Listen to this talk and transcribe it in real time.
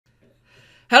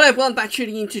Hello everyone, back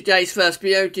tuning in today's first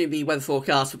video, doing the weather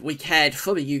forecast for the week ahead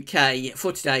for the UK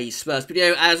for today's first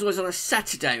video. As always on a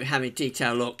Saturday, we're having a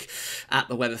detailed look at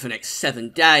the weather for the next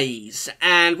 7 days.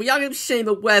 And we are going to be seeing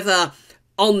the weather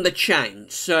on the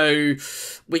change. So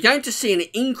we're going to see an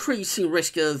increasing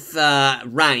risk of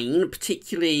rain,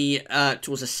 particularly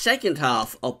towards the second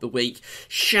half of the week.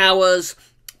 Showers,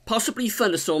 possibly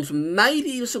thunderstorms, maybe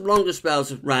even some longer spells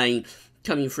of rain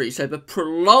coming through. So the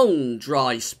prolonged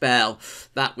dry spell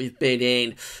that we've been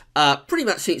in pretty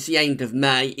much since the end of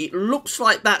May, it looks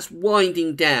like that's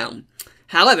winding down.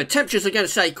 However, temperatures are going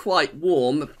to stay quite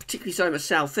warm, particularly so in the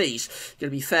southeast. It's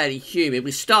going to be fairly humid.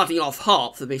 We're starting off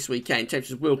hot for this weekend.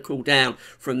 Temperatures will cool down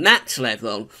from that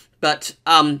level, but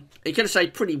it's going to stay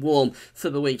pretty warm for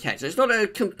the weekend. So it's not a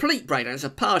complete breakdown, it's a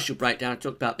partial breakdown. I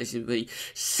talked about this in the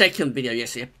second video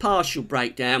yesterday. A partial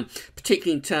breakdown,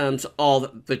 particularly in terms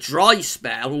of the dry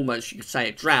spell, almost you could say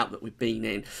a drought that we've been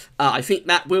in. I think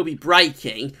that will be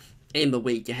breaking in the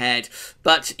week ahead,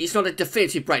 but it's not a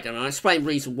definitive breakdown, and I'll explain the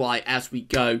reason why as we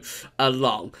go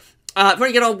along. Before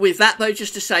we get on with that though,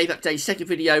 just to say that today's second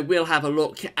video, we'll have a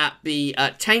look at the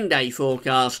 10-day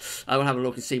forecast. We'll have a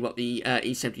look and see what the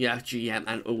E70F, GM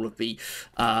and all of the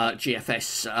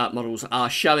GFS models are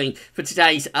showing for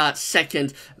today's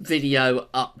second video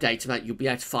update. You'll be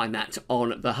able to find that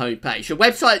on the homepage.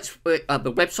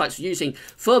 The websites we're using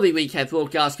for the weekend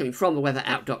forecast coming from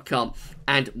theweatherout.com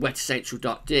and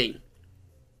weathercentral.de.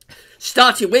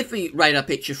 Starting with the radar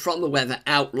picture from the Weather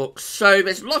Outlook. So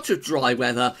there's a lot of dry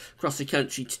weather across the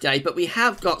country today, but we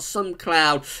have got some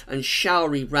cloud and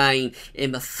showery rain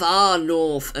in the far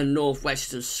north and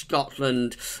northwest of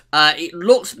Scotland. It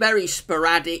looks very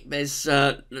sporadic. There's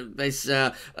a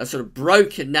sort of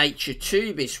broken nature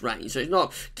to this rain, so it's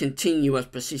not continuous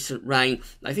persistent rain.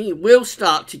 I think it will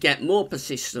start to get more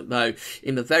persistent though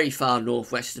in the very far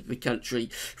northwest of the country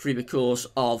through the course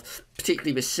of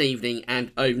particularly this evening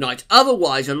and overnight.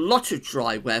 Otherwise, a lot of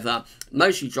dry weather,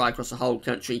 mostly dry across the whole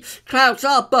country. Clouds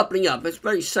are bubbling up. It's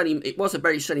very sunny. It was a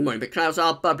very sunny morning, but clouds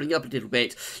are bubbling up a little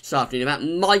bit this afternoon. That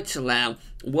might allow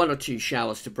one or two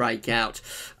showers to break out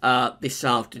this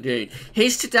afternoon.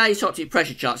 Here's today's Arctic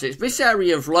pressure chart. So it's this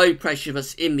area of low pressure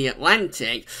that's in the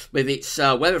Atlantic with its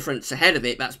weather fronts ahead of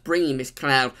it that's bringing this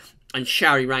cloud and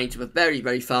showery rain to the very,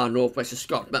 very far northwest of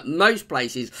Scotland. But most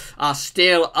places are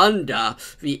still under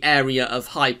the area of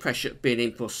high pressure being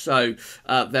in for so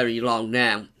very long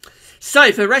now.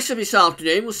 So for the rest of this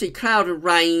afternoon, we'll see cloud and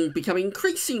rain become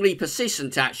increasingly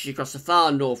persistent actually across the far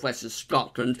northwest of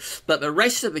Scotland, but the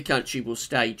rest of the country will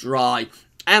stay dry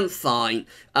and fine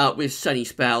with sunny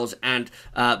spells and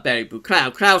variable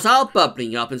cloud. Clouds are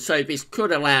bubbling up, and so this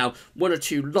could allow one or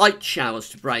two light showers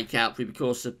to break out through the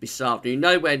course of this afternoon.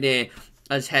 Nowhere near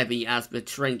as heavy as the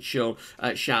torrential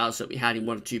showers that we had in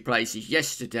one or two places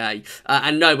yesterday,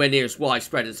 and nowhere near as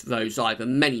widespread as those either.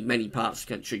 Many parts of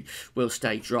the country will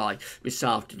stay dry this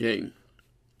afternoon.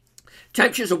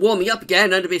 Temperatures are warming up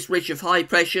again under this ridge of high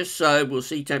pressure, so we'll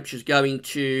see temperatures going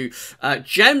to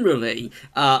generally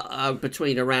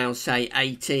between around, say,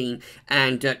 18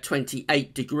 and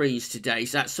 28 degrees today.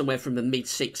 So that's somewhere from the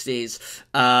mid-60s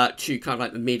to kind of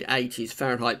like the mid-80s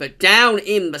Fahrenheit. But down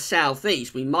in the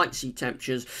southeast, we might see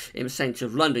temperatures in the centre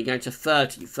of London going to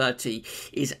 30. 30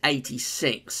 is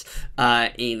 86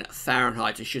 in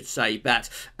Fahrenheit. I should say that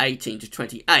 18 to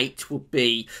 28 will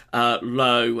be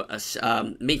low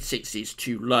mid-60s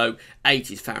to low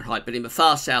 80s Fahrenheit, but in the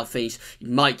far southeast you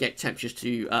might get temperatures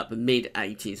to the mid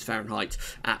 80s Fahrenheit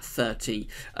at 30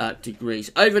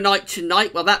 degrees. Overnight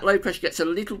tonight, well, that low pressure gets a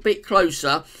little bit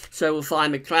closer, so we'll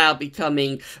find the cloud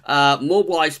becoming more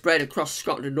widespread across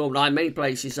Scotland and Northern Ireland. Many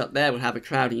places up there will have a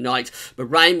cloudy night. The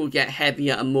rain will get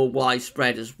heavier and more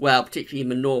widespread as well, particularly in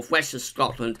the northwest of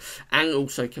Scotland and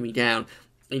also coming down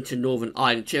into Northern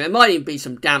Ireland too. There might even be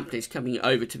some dampness coming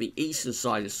over to the eastern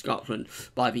side of Scotland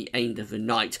by the end of the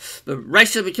night. The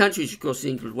rest of the country, of course,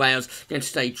 England, Wales, going to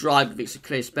stay dry with mix of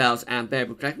clear spells and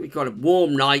variable cloud. We've got a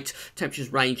warm night,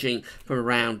 temperatures ranging from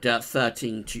around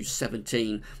 13 to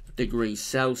 17 degrees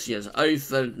Celsius.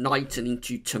 Overnight and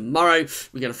into tomorrow,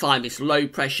 we're going to find this low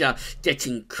pressure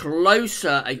getting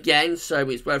closer again, so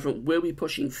its weather will be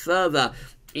pushing further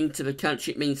into the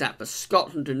country. It means that for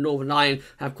Scotland and Northern Ireland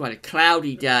have quite a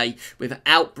cloudy day with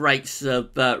outbreaks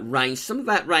of rain. Some of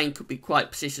that rain could be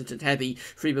quite persistent and heavy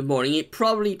through the morning. It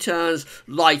probably turns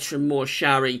lighter and more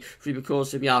showery through the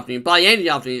course of the afternoon. By the end of the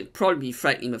afternoon, it'll probably be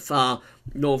threatening the far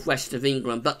northwest of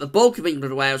England. But the bulk of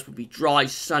England and Wales will be dry,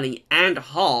 sunny and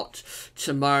hot.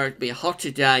 Tomorrow will be a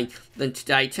hotter day than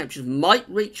today. Temperatures might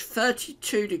reach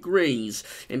 32 degrees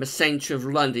in the centre of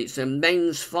London. It's a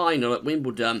men's final at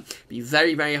Wimbledon. Be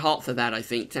very, very hot for that, I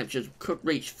think. Temperatures could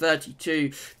reach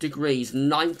 32 degrees,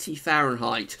 90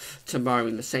 Fahrenheit tomorrow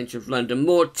in the centre of London.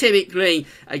 More typically,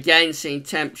 again, seeing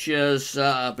temperatures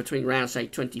between around, say,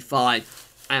 25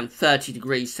 and 30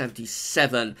 degrees,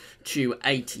 77 to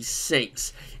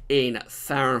 86 in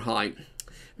Fahrenheit.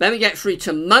 Then we get through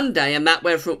to Monday, and that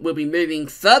weather front will be moving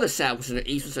further southwards and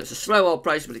eastwards, so it's a slow old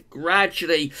process, but it's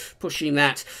gradually pushing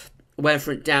that weather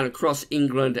front down across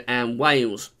England and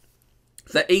Wales.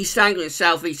 For East Anglia and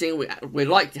South East England, we'd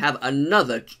like to have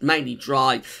another mainly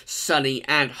dry, sunny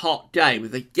and hot day,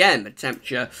 with again the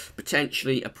temperature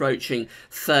potentially approaching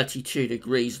 32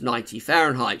 degrees, 90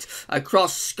 Fahrenheit.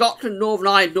 Across Scotland, Northern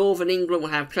Ireland, Northern England will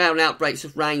have cloud outbreaks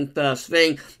of rain first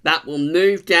thing. That will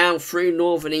move down through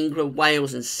Northern England,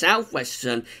 Wales and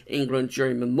southwestern England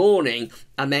during the morning,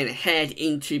 and then head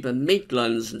into the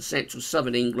Midlands and central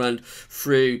southern England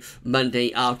through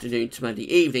Monday afternoon to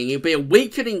Monday evening. It'll be a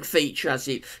weakening feature as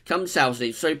it comes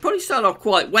southeast, so it'll probably start off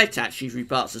quite wet actually through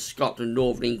parts of Scotland,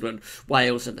 Northern England,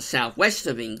 Wales and the southwest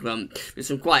of England, with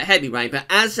some quite heavy rain. But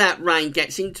as that rain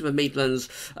gets into the Midlands,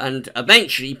 and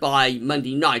eventually by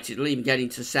Monday night it'll even get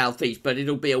into the southeast, but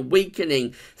it'll be a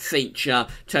weakening feature,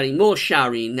 turning more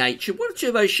showery in nature. One or two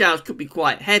of those showers could be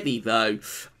quite heavy though,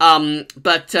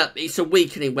 but it's a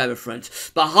weakening weather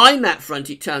front. Behind that front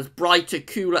it turns brighter,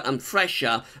 cooler and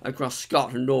fresher across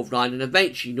Scotland, Northern Ireland and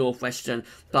eventually northwestern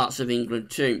parts of England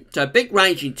too. So a big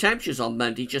range in temperatures on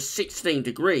Monday, just 16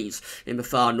 degrees in the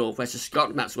far northwest of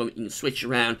Scotland. That's when we can switch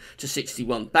around to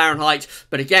 61 Fahrenheit.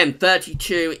 But again,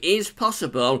 32 is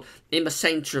possible in the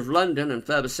centre of London and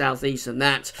further southeast than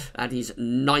that, that is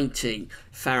 90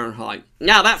 Fahrenheit.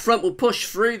 Now that front will push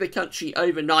through the country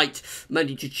overnight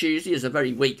Monday to Tuesday as a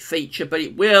very weak feature, but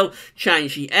it will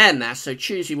change the air mass, so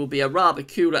Tuesday will be a rather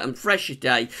cooler and fresher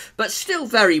day, but still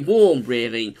very warm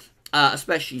really.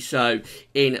 Especially so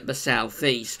in the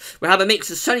southeast. We'll have a mix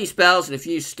of sunny spells and a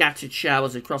few scattered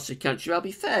showers across the country. They'll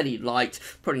be fairly light,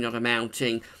 probably not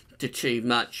amounting to too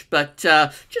much, but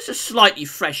just a slightly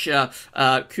fresher,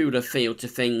 cooler feel to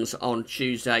things on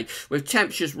Tuesday, with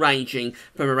temperatures ranging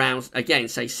from around, again,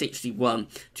 say 61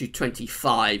 to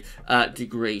 25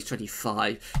 degrees,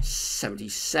 25,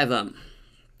 77.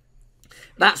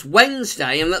 That's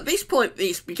Wednesday, and at this point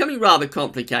it's becoming rather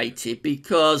complicated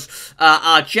because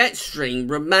our jet stream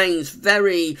remains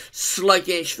very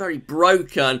sluggish, very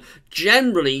broken,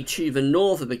 generally to the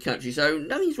north of the country, so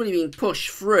nothing's really been pushed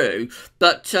through,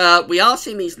 but we are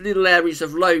seeing these little areas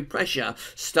of low pressure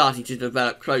starting to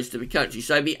develop close to the country,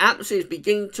 so the atmosphere is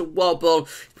beginning to wobble,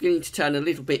 beginning to turn a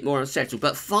little bit more unsettled,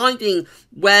 but finding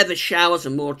where the showers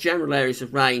and more general areas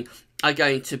of rain are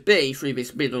going to be through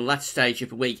this middle latter stage of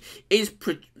the week is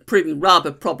proving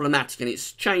rather problematic, and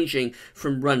it's changing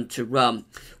from run to run.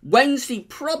 Wednesday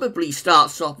probably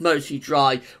starts off mostly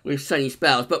dry with sunny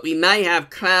spells, but we may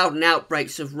have cloud and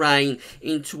outbreaks of rain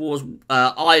in towards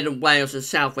Ireland, Wales and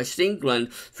southwest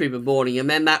England through the morning, and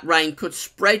then that rain could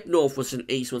spread northwards and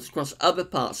eastwards across other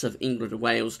parts of England and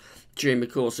Wales during the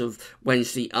course of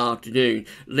Wednesday afternoon,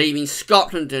 leaving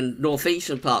Scotland and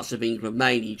northeastern parts of England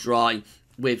mainly dry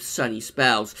with sunny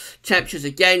spells. Temperatures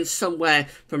again somewhere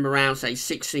from around say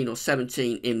 16 or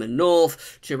 17 in the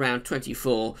north to around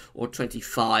 24 or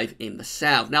 25 in the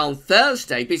south. Now on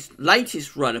Thursday, this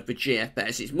latest run of the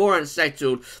GFS is more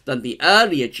unsettled than the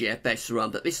earlier GFS run,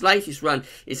 but this latest run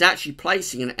is actually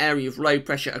placing an area of low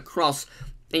pressure across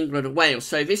England and Wales,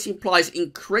 so this implies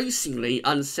increasingly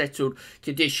unsettled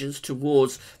conditions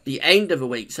towards the end of the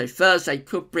week. So Thursday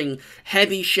could bring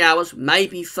heavy showers,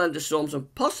 maybe thunderstorms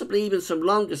and possibly even some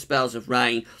longer spells of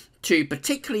rain to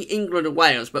particularly England and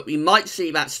Wales, but we might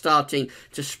see that starting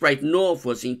to spread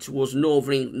northwards in towards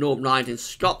Northern Ireland and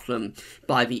Scotland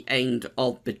by the end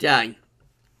of the day.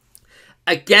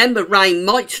 Again, the rain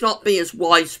might not be as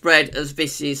widespread as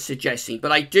this is suggesting,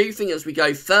 but I do think as we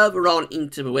go further on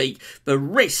into the week, the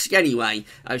risk anyway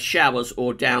of showers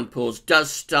or downpours does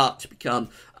start to become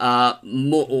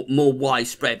more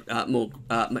widespread,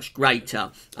 much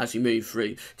greater as we move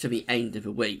through to the end of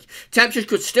the week. Temperatures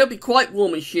could still be quite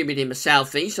warm and humid in the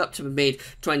southeast, up to the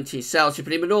mid-20s Celsius,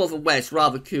 but in the north and west,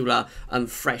 rather cooler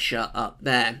and fresher up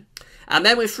there. And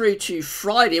then we're through to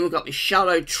Friday, and we've got this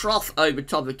shallow trough over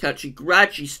top of the country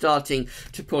gradually starting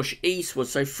to push eastward.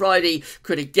 So Friday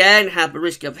could again have the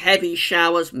risk of heavy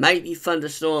showers, maybe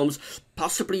thunderstorms,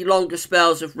 Possibly longer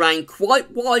spells of rain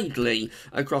quite widely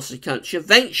across the country.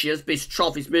 Eventually, as this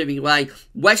trough is moving away,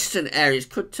 western areas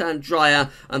could turn drier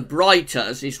and brighter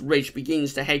as this ridge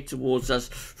begins to head towards us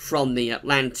from the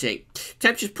Atlantic.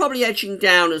 Temperatures probably edging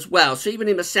down as well, so even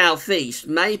in the southeast,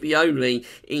 maybe only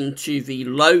into the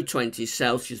low 20s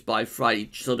Celsius by Friday,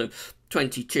 sort of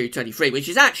 22, 23, which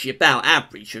is actually about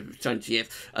average of the 20th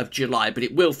of July, but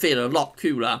it will feel a lot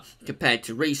cooler compared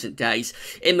to recent days.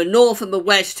 In the north and the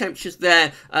west, temperatures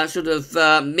there are sort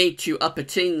of mid to upper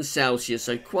teens Celsius,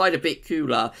 so quite a bit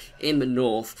cooler in the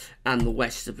north and the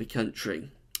west of the country.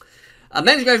 And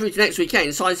then to go through to next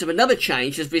weekend, signs of another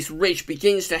change as this ridge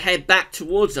begins to head back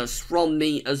towards us from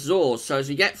the Azores. So as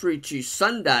we get through to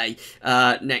Sunday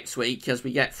next week, as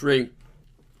we get through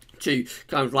to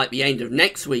kind of like the end of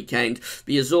next weekend,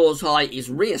 the Azores high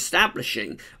is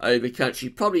re-establishing over the country,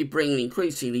 probably bringing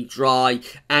increasingly dry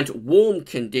and warm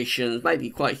conditions,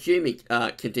 maybe quite humid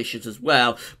conditions as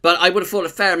well. But I would have thought a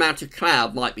fair amount of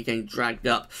cloud might be getting dragged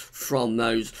up from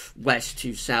those west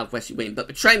to southwesterly wind. But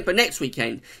the trend for next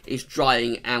weekend is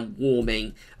drying and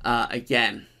warming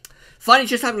again. Finally,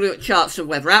 just having a look at charts of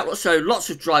weather outlook. So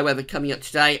lots of dry weather coming up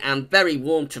today and very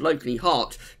warm to locally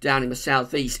hot down in the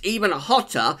southeast. Even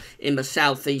hotter in the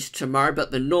southeast tomorrow, but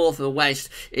the north and the west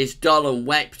is dull and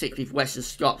wet, particularly for western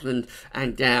Scotland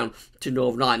and down to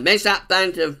Northern Ireland. There's that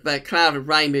band of cloud and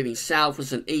rain moving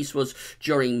southwards and eastwards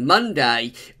during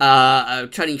Monday,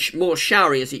 turning more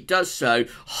showery as it does so.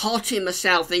 Hot in the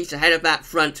southeast ahead of that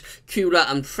front, cooler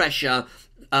and fresher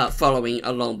following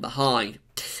along behind.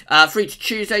 Through to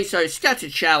Tuesday, so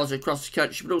scattered showers across the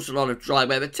country, but also a lot of dry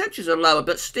weather. Temperatures are lower,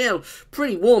 but still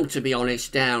pretty warm, to be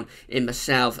honest, down in the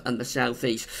south and the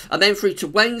southeast. And then through to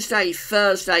Wednesday,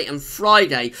 Thursday and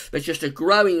Friday, there's just a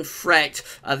growing threat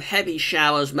of heavy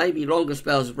showers, maybe longer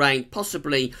spells of rain,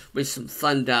 possibly with some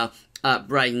thunder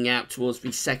breaking out towards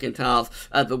the second half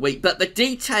of the week. But the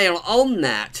detail on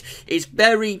that is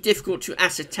very difficult to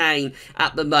ascertain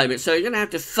at the moment, so you're going to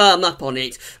have to firm up on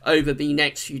it over the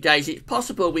next few days. It's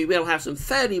possible we will have some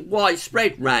fairly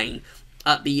widespread rain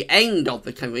at the end of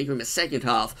the coming week, or in the second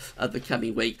half of the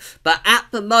coming week. But at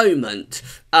the moment,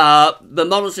 the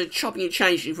models are chopping and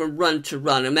changing from run to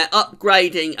run, and they're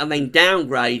upgrading and then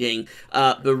downgrading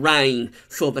the rain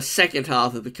for the second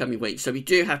half of the coming week. So we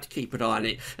do have to keep an eye on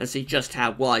it and see just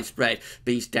how widespread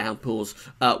these downpours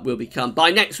will become.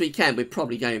 By next weekend, we're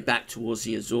probably going back towards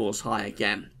the Azores high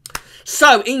again.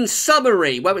 So, in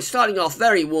summary, well, we're starting off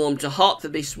very warm to hot for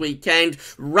this weekend.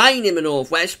 Rain in the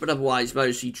northwest, but otherwise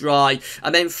mostly dry.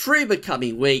 And then through the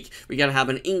coming week, we're going to have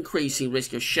an increasing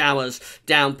risk of showers,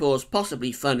 downpours,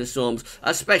 possibly thunderstorms,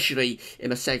 especially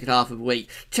in the second half of the week.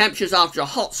 Temperatures after a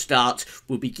hot start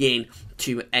will begin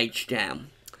to edge down.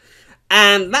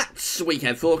 And that's the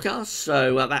weekend forecast,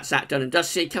 so that's that done and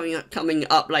dusted. Coming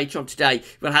up later on today,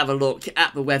 we'll have a look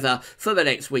at the weather for the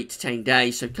next week to 10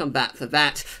 days, so come back for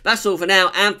that. That's all for now,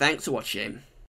 and thanks for watching.